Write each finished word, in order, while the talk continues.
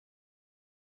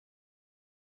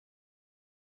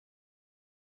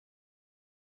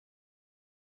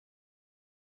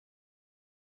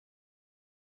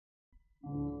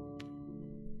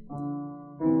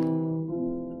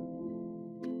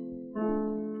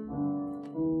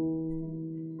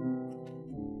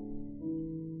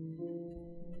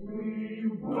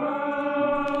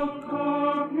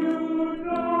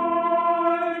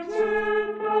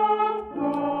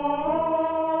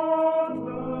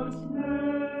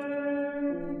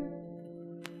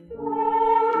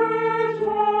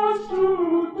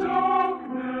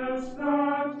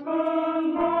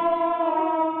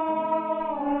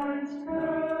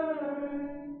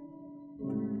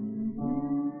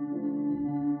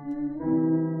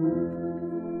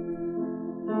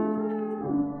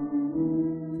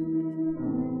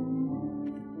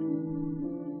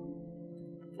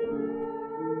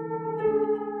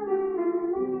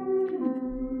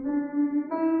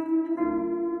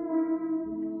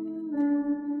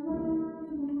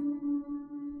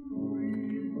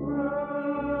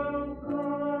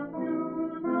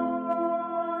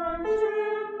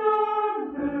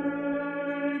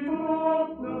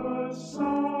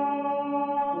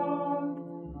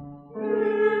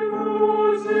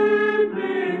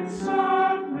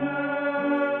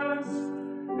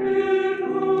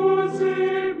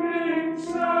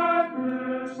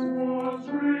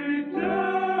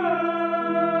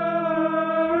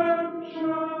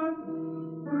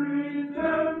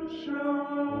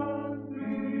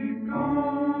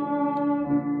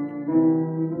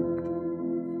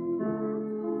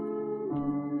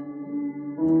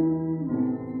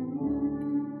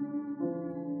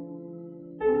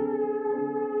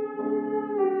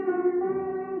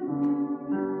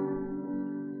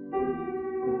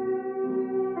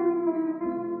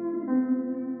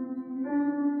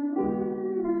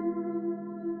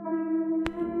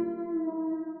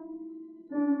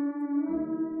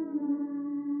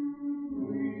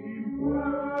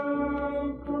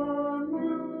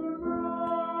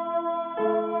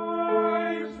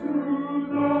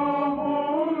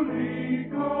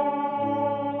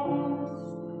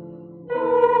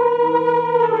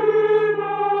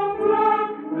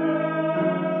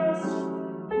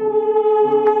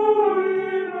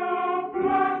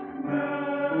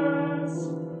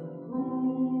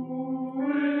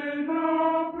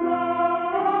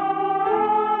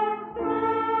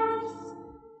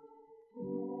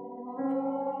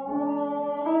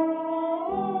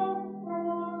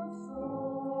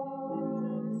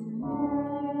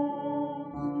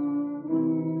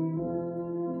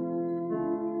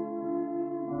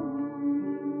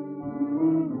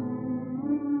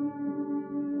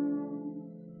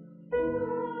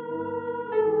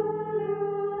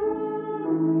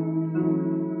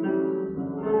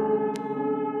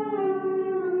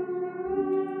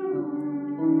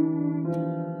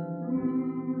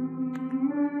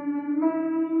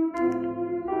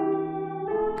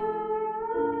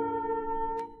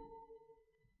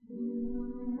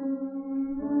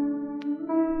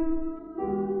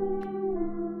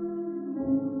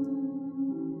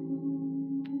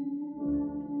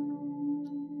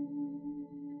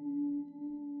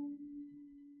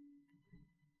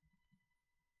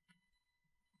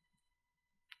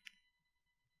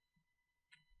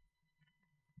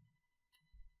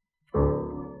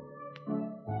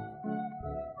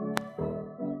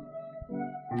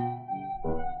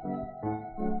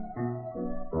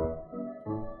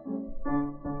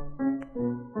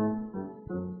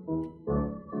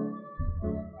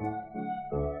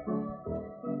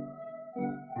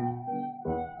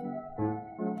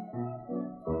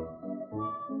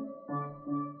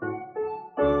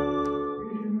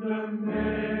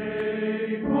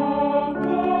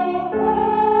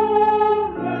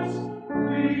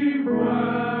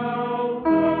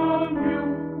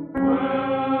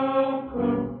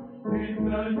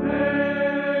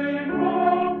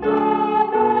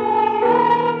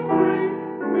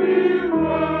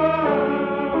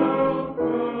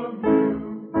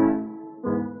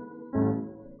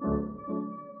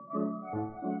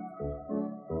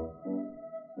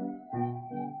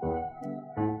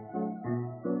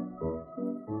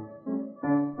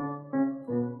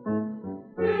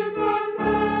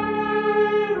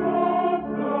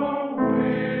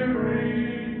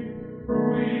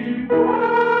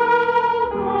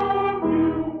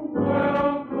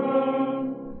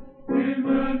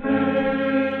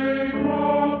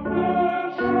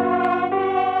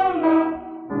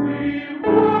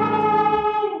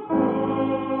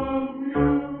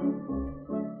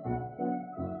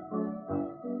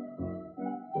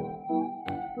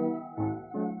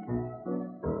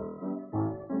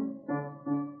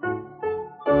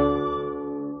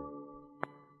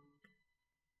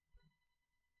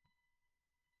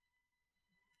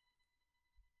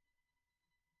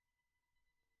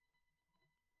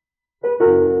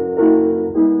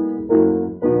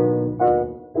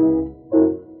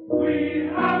We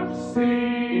have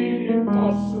seen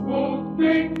impossible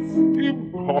things.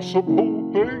 Impossible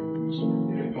things.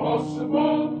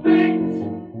 Impossible things.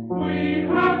 We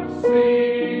have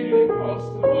seen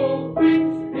impossible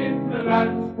things in the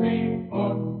lands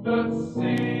beyond the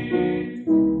seas.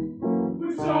 We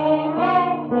saw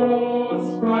a horse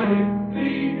fly in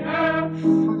the air.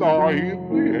 Fly in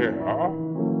the air.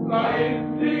 Fly in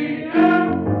the air.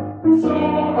 We saw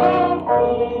a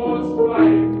horse fly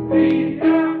in the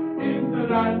air in the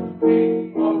lands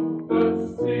beyond the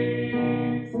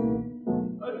seas.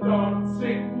 A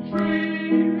dancing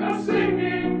tree, a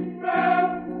singing bear.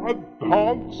 A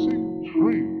dancing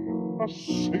tree, a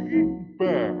singing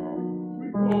bear. We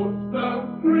caught the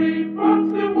three, but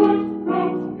there was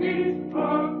not each a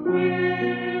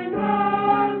green,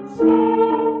 and so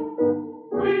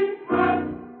we had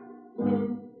to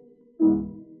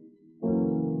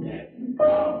let them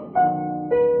go.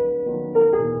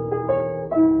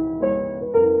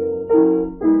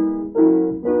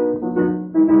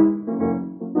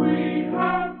 We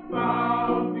have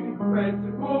found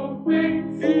incredible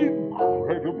things.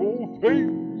 Incredible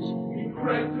things.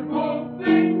 Incredible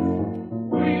things.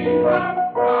 We have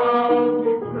found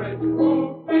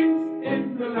incredible things in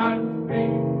the lands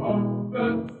beyond the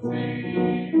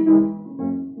seas.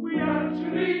 We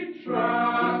actually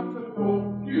trapped a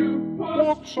porcupine.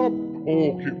 What's a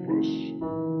porcupus?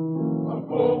 A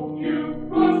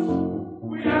porcupus.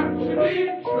 We actually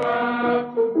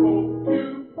trapped a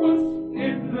porcupus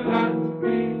in the lands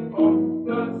beyond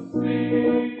the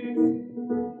seas.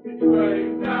 It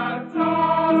waved at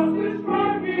us its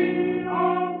spiky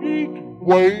arms. It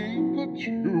waved at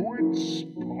you its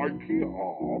spiky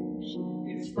arms.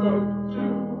 It spoke to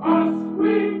us.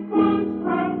 We could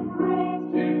have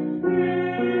brought it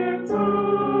here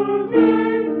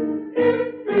today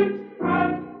if it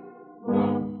had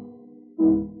not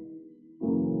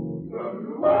flown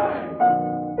away.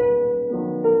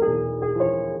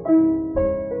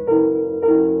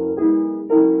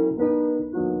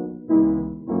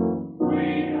 We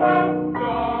have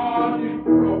done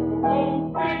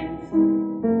improbable things.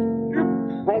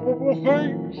 Improbable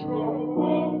things.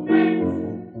 Improbable things.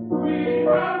 We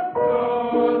have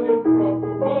done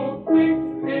improbable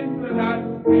things in the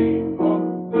lands beyond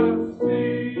the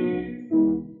seas.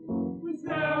 We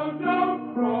sailed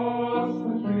across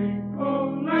the Treacle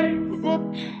Lakes. The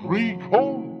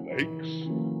treacle lakes.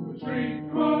 The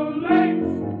Treacle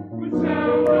Lakes. We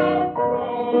sailed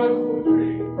across the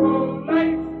Treacle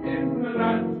Lakes in the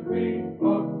lands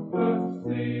beyond the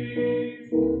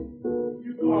seas.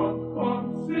 You can't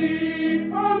conceive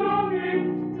how long it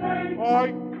takes. I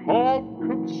can't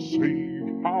conceive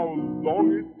how long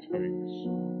it